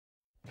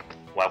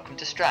Welcome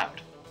to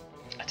Stroud,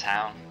 a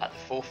town at the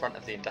forefront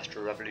of the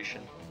Industrial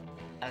Revolution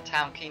and a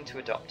town keen to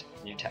adopt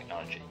new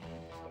technology,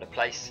 but a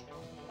place,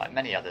 like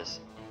many others,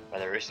 where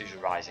there are issues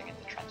arising in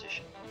the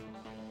transition.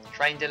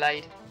 Train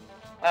delayed?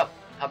 Well,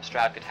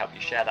 hubStroud could help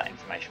you share that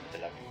information with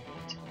the local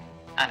community,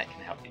 and it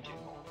can help you do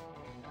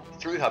more.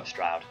 Through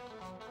hubStroud,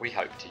 we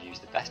hope to use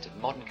the best of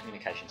modern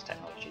communications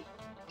technology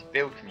to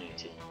build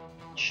community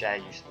and share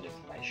useful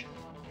information,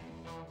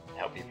 to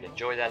help people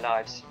enjoy their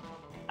lives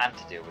and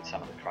to deal with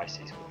some of the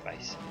crises we'll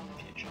face in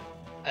the future.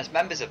 As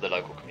members of the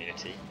local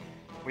community,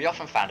 we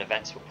often found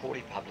events were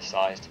poorly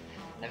publicised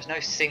and there was no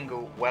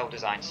single,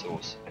 well-designed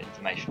source for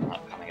information on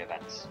upcoming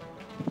events.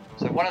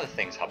 So one of the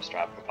things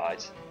hubStroud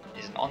provides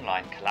is an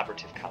online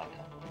collaborative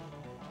calendar.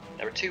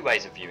 There are two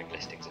ways of viewing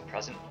listings at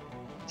present: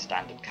 in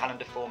standard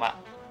calendar format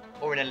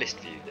or in a list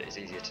view that is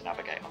easier to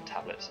navigate on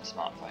tablets and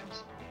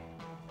smartphones.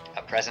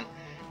 At present,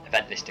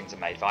 event listings are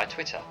made via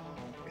Twitter,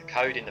 with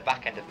code in the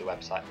back end of the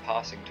website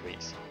passing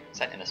tweets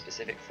sent in a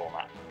specific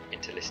format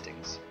into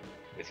listings,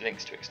 with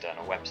links to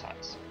external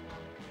websites.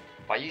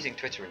 By using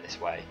Twitter in this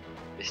way,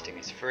 listing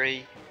is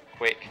free,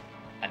 quick,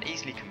 and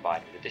easily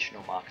combined with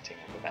additional marketing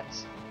of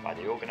events by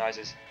the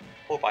organisers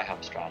or by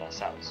hubStroud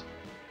ourselves.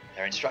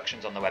 There are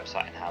instructions on the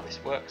website on how this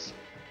works,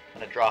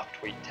 and a draft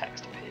tweet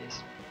text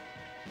appears.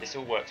 This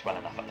all works well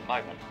enough at the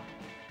moment,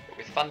 but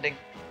with funding,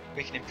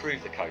 we can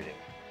improve the coding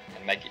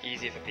and make it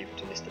easier for people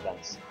to list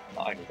events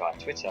not only via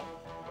Twitter,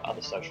 but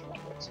other social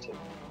networks too.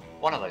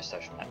 One of those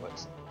social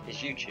networks is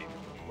YouTube.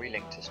 We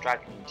link to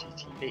Stroud Community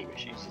TV,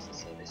 which uses the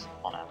service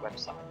on our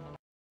website.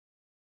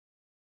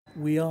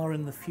 We are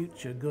in the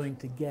future going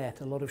to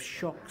get a lot of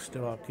shocks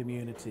to our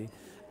community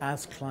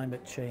as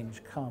climate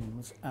change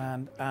comes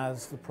and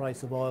as the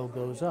price of oil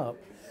goes up.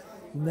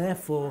 And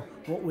therefore,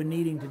 what we're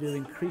needing to do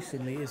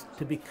increasingly is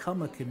to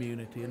become a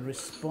community and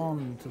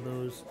respond to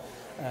those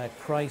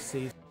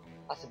crises.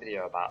 That's a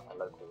video about a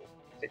local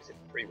Fix It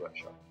For Free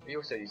workshop. We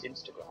also use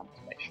Instagram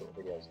to make short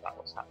videos about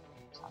what's happening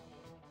in town.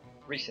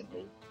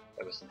 Recently,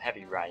 there was some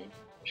heavy rain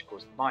which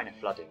caused minor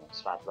flooding on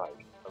Slad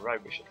Road, a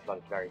road which had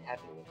flooded very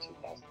heavily in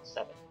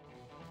 2007.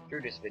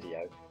 Through this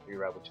video, we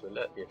were able to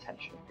alert the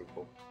attention of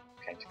people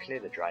who came to clear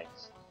the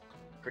drains.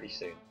 Pretty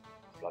soon,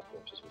 the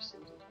floodwaters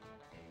receded.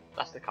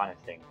 That's the kind of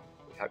thing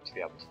we hope to be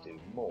able to do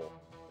more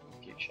in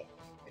the future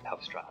with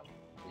hubStroud.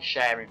 We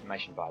share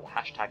information via the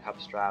hashtag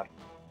hubStroud,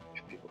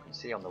 which people can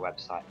see on the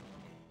website,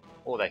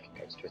 or they can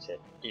go to Twitter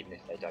even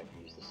if they don't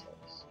use the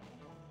service.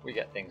 We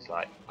get things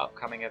like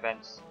upcoming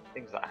events,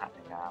 things that are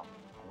happening now,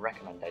 and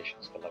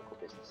recommendations for local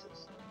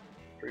businesses.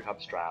 Through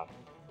hubStroud,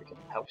 we can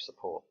help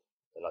support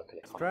the local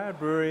economy. Stroud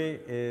Brewery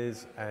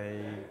is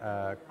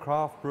a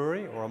craft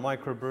brewery or a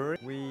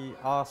microbrewery. We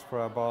ask for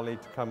our barley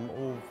to come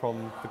all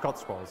from the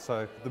Cotswolds,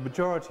 so the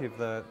majority of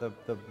the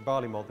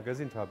barley malt that goes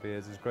into our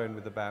beers is grown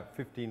with about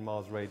 15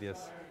 miles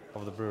radius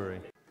of the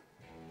brewery.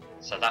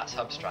 So that's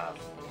hubStroud,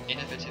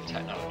 innovative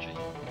technology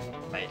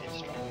made in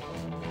Stroud.